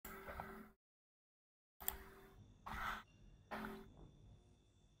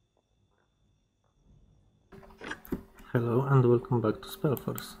Hello and welcome back to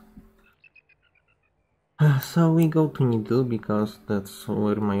Spellforce. So we go to Needle because that's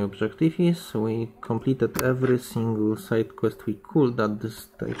where my objective is. We completed every single side quest we could at this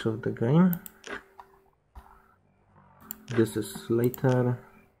stage of the game. This is later.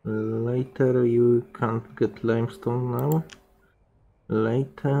 Later you can't get limestone now.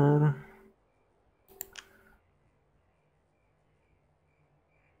 Later.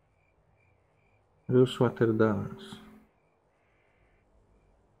 Rushwater Downs.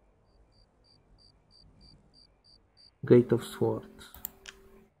 Gate of Swords.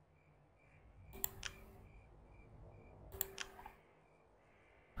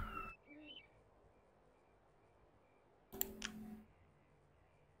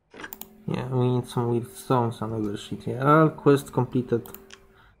 Yeah, we need some weird stones and other shit. Yeah, all quests completed,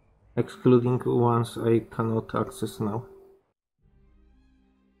 excluding ones I cannot access now.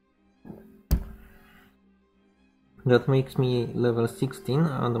 That makes me level 16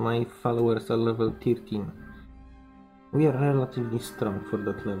 and my followers are level 13. We are relatively strong for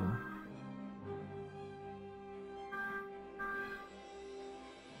that level.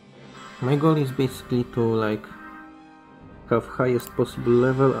 My goal is basically to have highest possible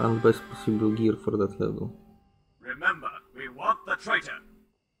level and best possible gear for that level. Remember, we want the traitor.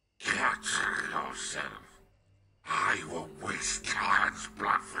 Catch yourself. I won't waste Clan's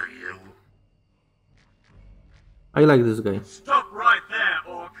blood for you. I like this guy. Stop right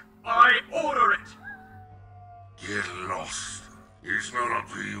there, Orc. I order it. Get lost. It's not up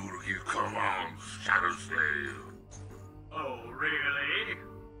to you to give commands, Shadow Slave. Oh, really?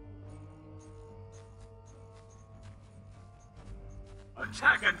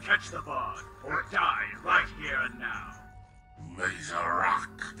 Attack and catch the bard, or die right here and now. May the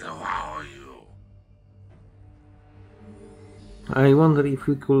rock devour you. I wonder if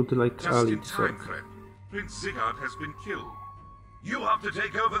we could Just ally in this time, orc. friend. Prince Sigurd has been killed. You have to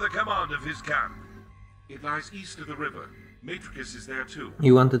take over the command of his camp. It lies east of the river. Matricus is there too.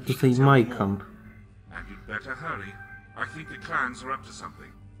 You wanted to He can say tell my more. camp. And you'd better hurry. I think the clans are up to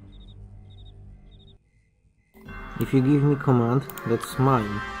something. If you give me command, that's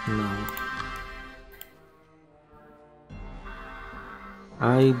mine now.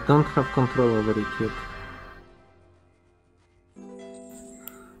 I don't have control over it yet.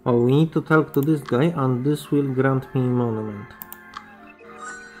 Oh, we need to talk to this guy and this will grant me monument.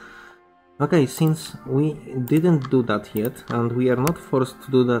 Okay, since we didn't do that yet and we are not forced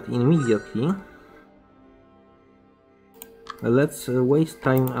to do that immediately, let's waste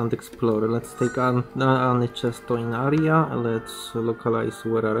time and explore. Let's take an chesto in area, let's localize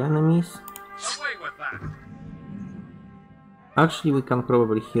where are enemies. Away with that. Actually, we can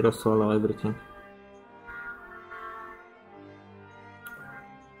probably hero solo everything.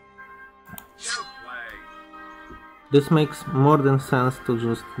 You play. This makes more than sense to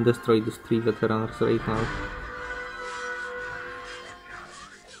just destroy these 3 veterans right now.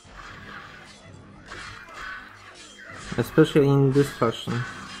 Especially in this fashion.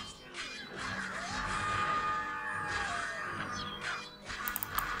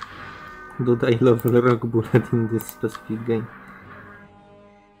 Dude, I love rock bullet in this specific game.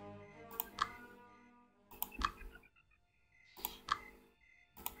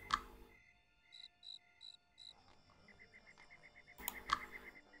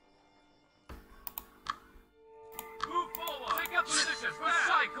 Move forward. Take up position for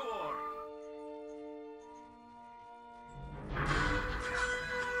Psychor.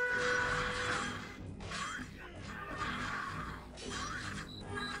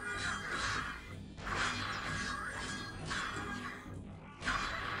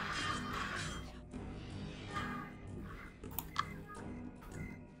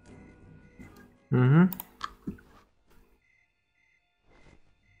 Mm-hmm.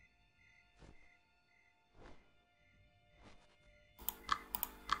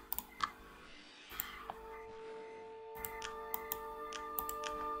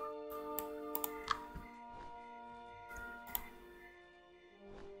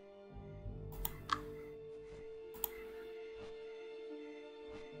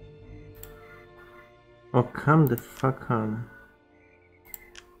 Oh, come the fuck on.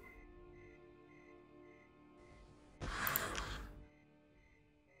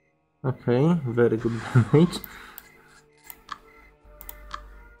 Okay, very good damage.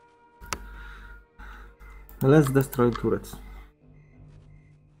 Let's destroy turrets.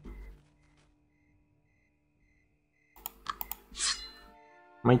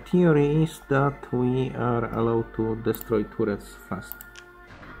 My theory is that we are allowed to destroy turrets fast.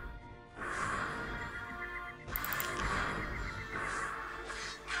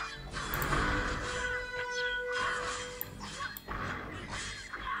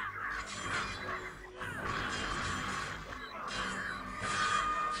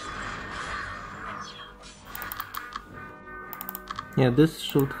 Yeah, this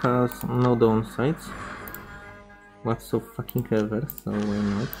shield has no downsides whatsoever, so why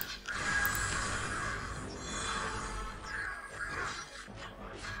not?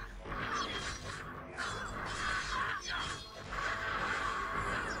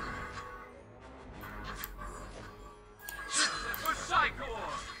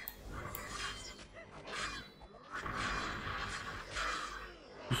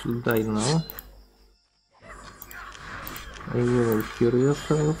 You should die now. You will cure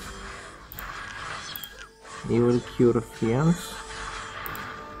yourself. You will cure friends.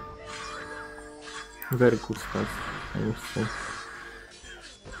 Very good stuff, I must say.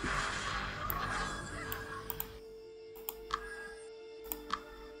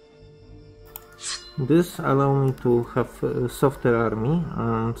 This allows me to have a softer army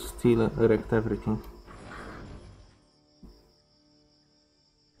and still erect everything.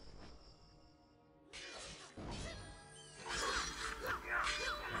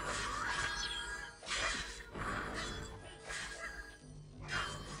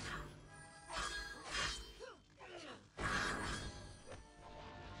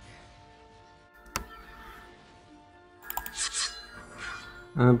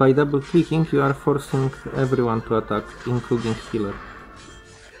 By double clicking you are forcing everyone to attack, including healer.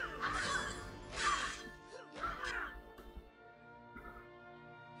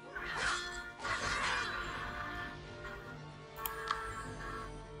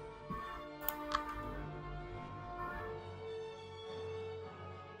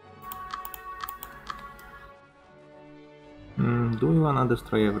 Do we wanna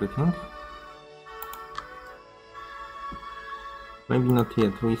destroy everything? Maybe not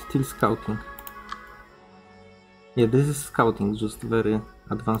yet, we're still scouting. Yeah, this is scouting, just very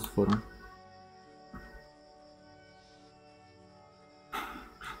advanced form.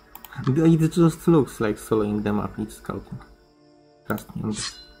 It just looks like soloing them up, it's scouting. Trust me on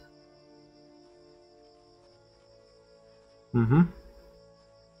this.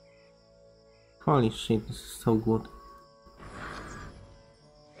 Holy shit, this is so good.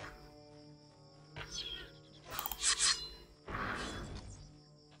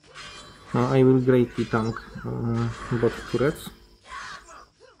 I will greatly tank bot turrets.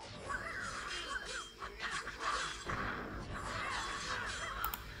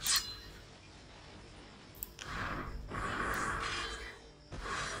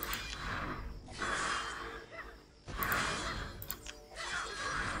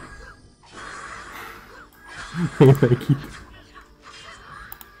 I like it.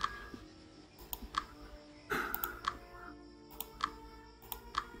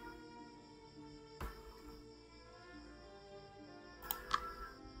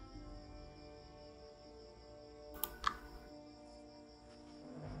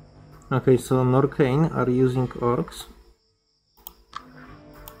 Okay, so Norcane are using orcs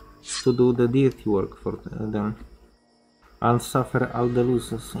to do the dirty work for them and suffer all the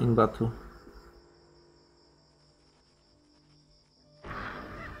losses in battle.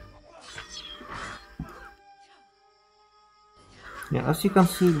 Yeah, as you can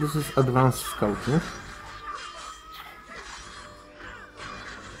see, this is advanced scouting.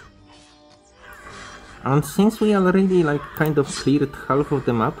 And since we already like kind of cleared half of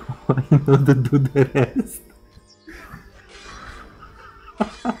the map, why not do the rest?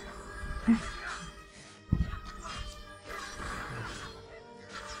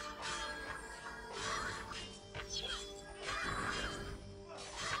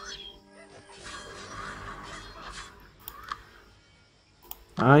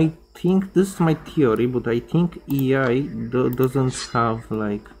 I think this is my theory, but I think AI doesn't have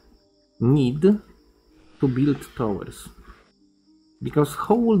like need to build towers. Because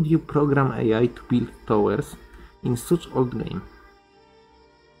how would you program AI to build towers in such old game?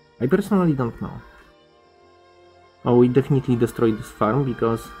 I personally don't know. Oh, we definitely destroyed this farm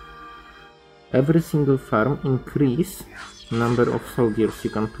because every single farm increase number of soldiers you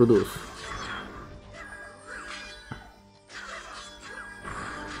can produce.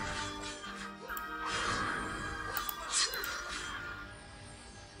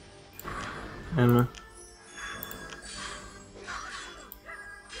 And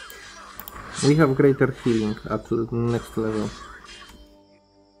we have greater healing at the next level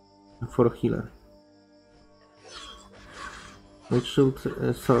for healer, which should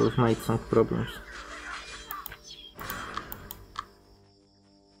solve my chunk problems.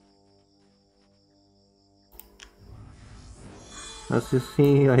 As you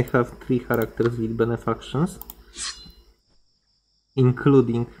see, I have 3 characters with benefactions,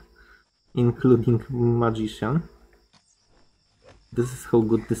 including Magician. This is how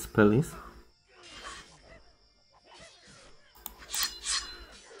good this spell is.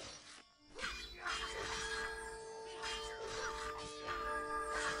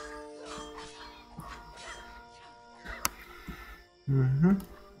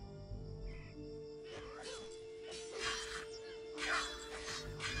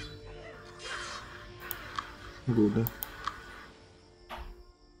 Good.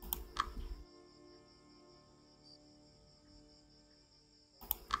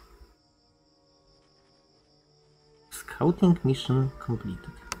 Scouting mission completed.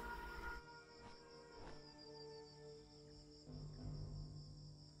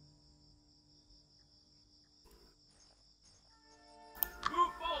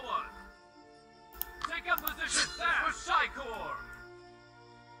 Move forward! Take up position there for Psychor!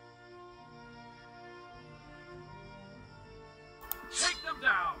 Take them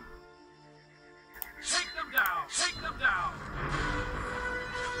down! Take them down! Take them down!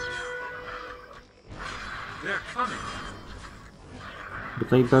 They're coming.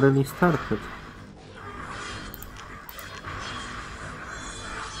 But I barely started.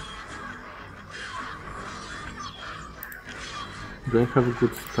 Do I have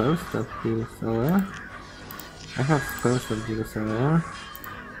good spells that deals away? I have spells that deals away.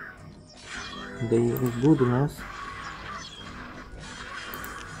 They goodness.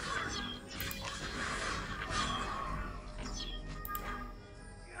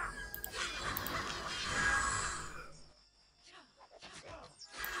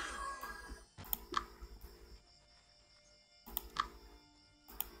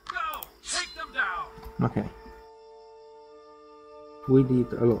 Go! Take them down! Okay. We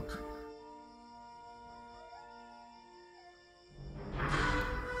did a lot.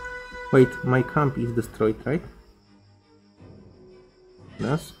 Wait, my camp is destroyed, right?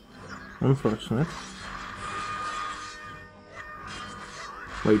 Yes. Unfortunate.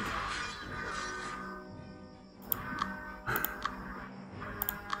 Wait.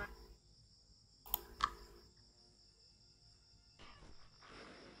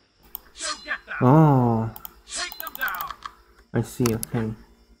 So get them! Oh, Take them down! I see, okay.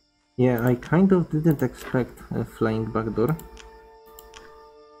 Yeah, I kind of didn't expect a flying backdoor.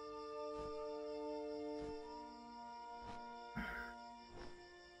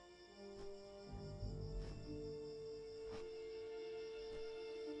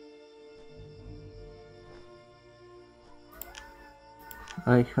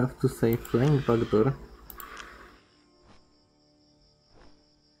 I have to say flying backdoor.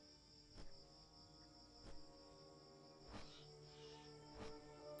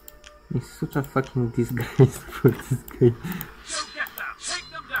 It's such a fucking disgrace for this guy. So get them! Take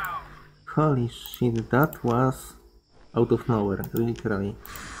them down! Holy shit, that was out of nowhere, literally.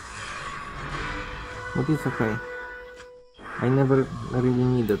 But it's okay. I never really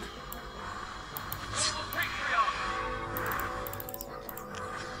needed. Little Patreon!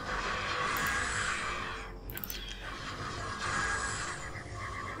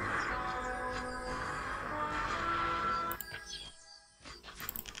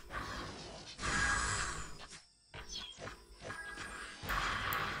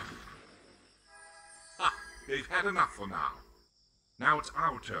 Ha! They've had enough for now. Now it's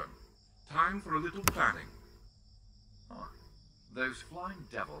our turn. Time for a little planning. Huh. Those flying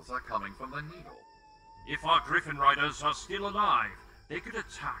devils are coming from the Needle. If our Griffin Riders are still alive, they could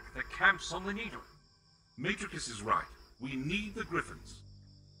attack the camps on the Needle. Matricus is right. We need the Griffins.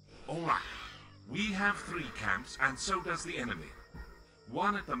 All right. We have 3 camps, and so does the enemy.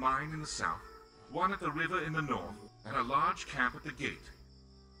 One at the mine in the south, one at the river in the north, and a large camp at the gate.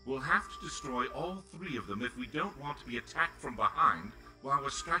 We'll have to destroy all 3 of them if we don't want to be attacked from behind while we're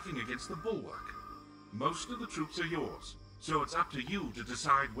striking against the bulwark. Most of the troops are yours, so it's up to you to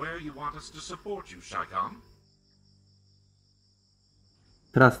decide where you want us to support you, Shaikan.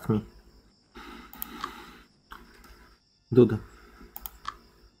 Trust me. Dude.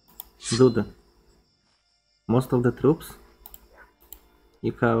 Most of the troops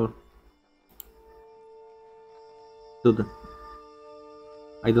you have... Dude.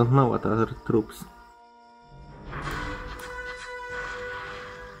 I don't know what other troops.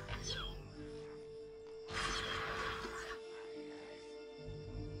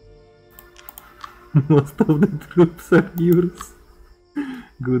 Most of the troops are yours.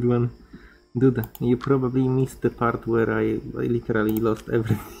 Good one. Dude, you probably missed the part where I literally lost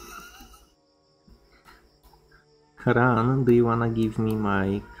everything. Karan, do you wanna give me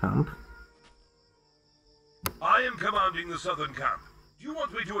my camp? I am commanding the southern camp. Do you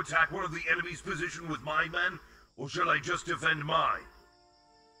want me to attack one of the enemy's position with my men, or shall I just defend mine?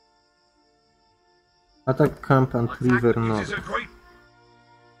 Attack camp and river It is north. a great...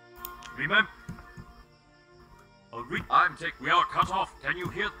 Remember... We are cut off. Can you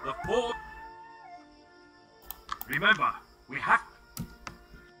hear the fort? Remember, we have...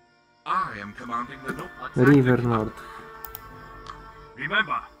 I am commanding the north. River north.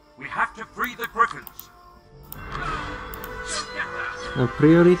 Remember, we have to free the griffins. Get that. The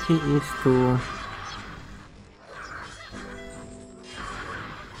priority is to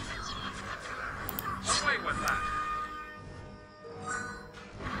Away with that.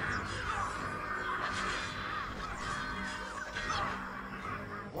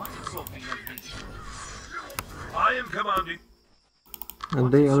 What is Sylvina needing? I am commanding.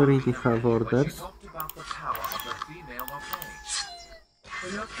 and they already have When she orders. talked about the power of the female Arcane.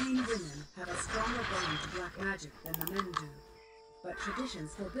 The Arcane women have a stronger bond to black magic than the men do. But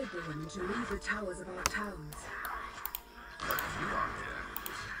traditions forbid the women to leave the towers of our towns. But you are here.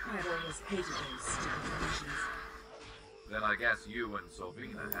 I have always hated those stupid traditions. Then I guess you and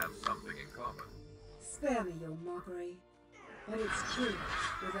Sylvina have something in common. Spare me your mockery. But it's true.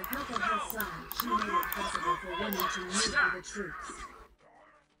 With the help of her son, she made it possible for women to move with the troops.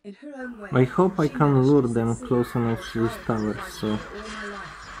 In her own way, I hope I she can managed lure to them succeed close enough while to these I've been towers, fighting so... for all my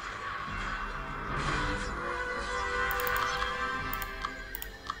life.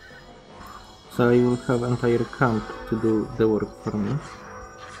 So I will have entire camp to do the work for me.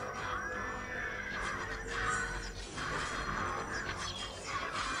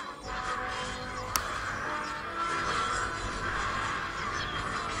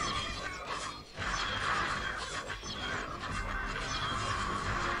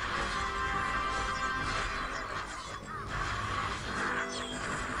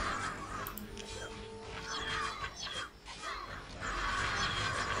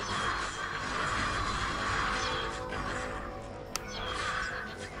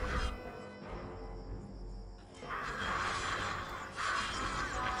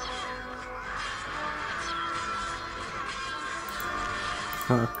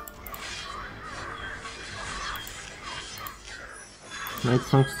 Fuck. Night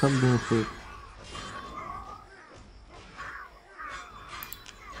Song, stop being quick.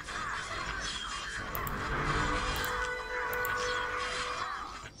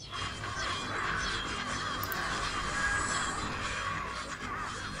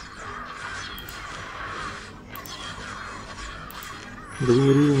 Do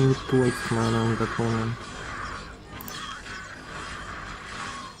we really need to waste mana on that woman?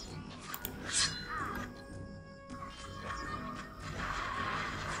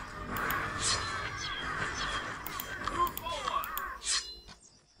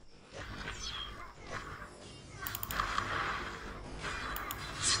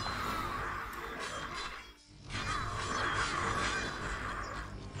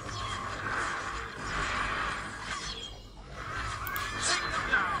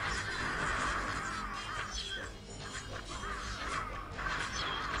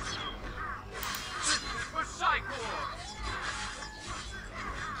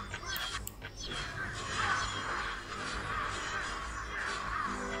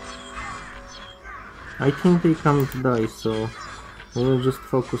 I think they can't die, so we'll just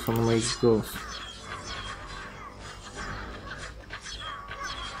focus on my ghost.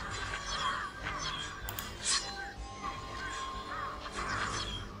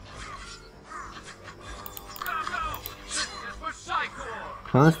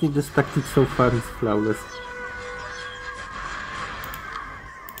 Honestly, this tactic so far is flawless.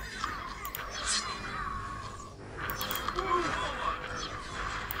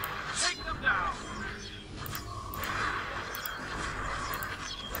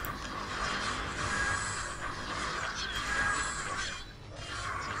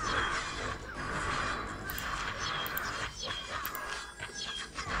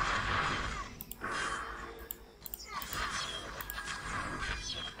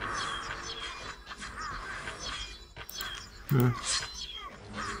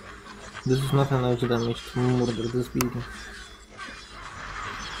 This is not enough damage to murder this building.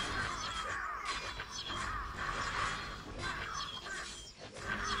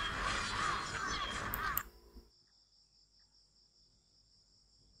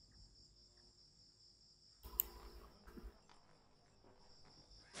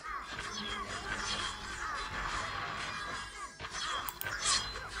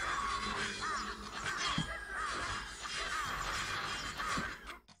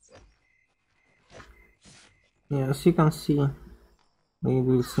 Yeah, as you can see, we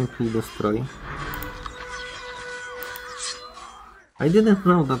will simply destroy. I didn't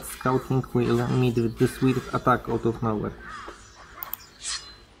know that scouting will meet with this weird attack out of nowhere.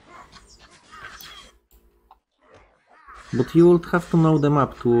 But you would have to know the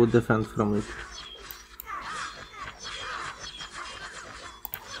map to defend from it.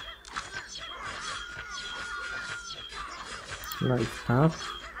 Light tap.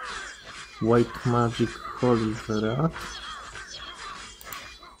 White magic holy rat.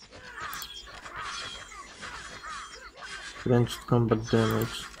 Ranged combat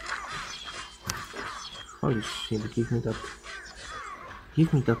damage. Holy shit, give me that.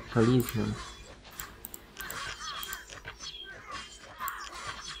 Give me that talisman.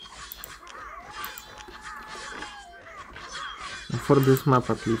 For this map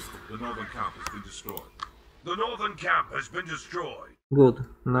at least. The northern camp has been destroyed. The northern camp has been destroyed. Good,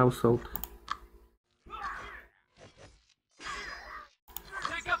 now south.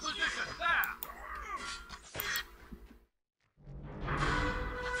 Take up position there!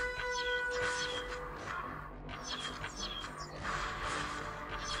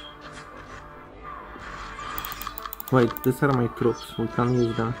 Wait, these are my troops, we can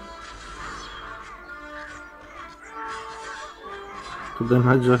use them. To the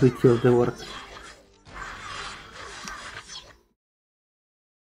majority of the work.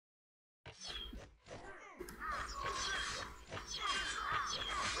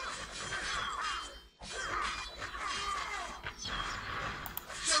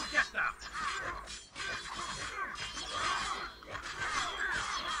 Go get them!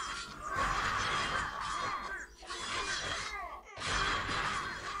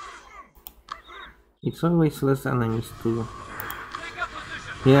 It's always less enemies too. Take up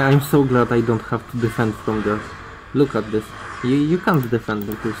position! Yeah, I'm so glad I don't have to defend from there. Look at this. You can't defend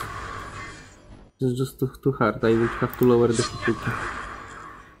with this. It's just too hard. I will have to lower the difficulty.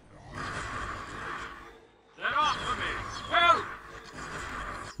 They're after me! Help!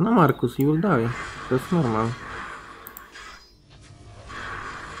 No, Marcus, you will die. That's normal.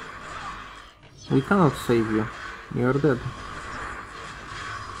 We cannot save you. You are dead.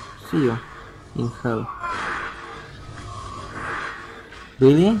 See you in hell.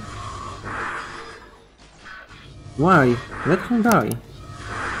 Really? Why? Let him die.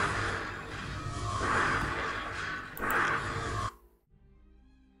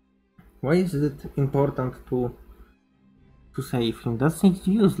 Why is it important to save him? That's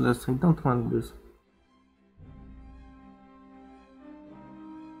useless. I don't want this.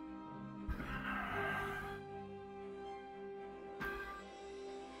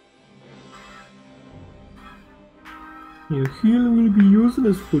 Your heal will be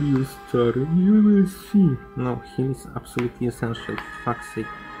useless for you, Star. You will see. No, heal is absolutely essential. Fuck's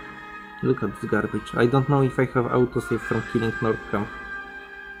sake. Look at this garbage. I don't know if I have autosave from killing North Camp.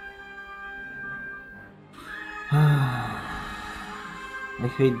 I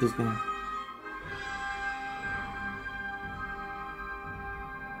hate this game.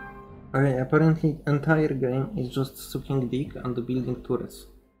 Okay, apparently entire game is just sucking dick and building turrets.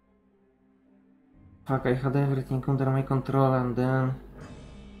 Fuck, I had everything under my control and then...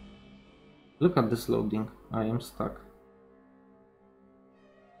 Look at this loading. I am stuck.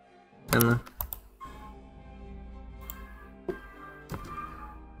 And...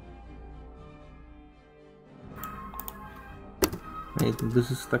 Wait, this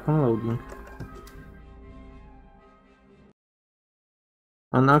is stuck on loading.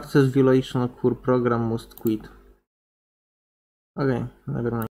 An access violation occur, program must quit. Okay, never mind.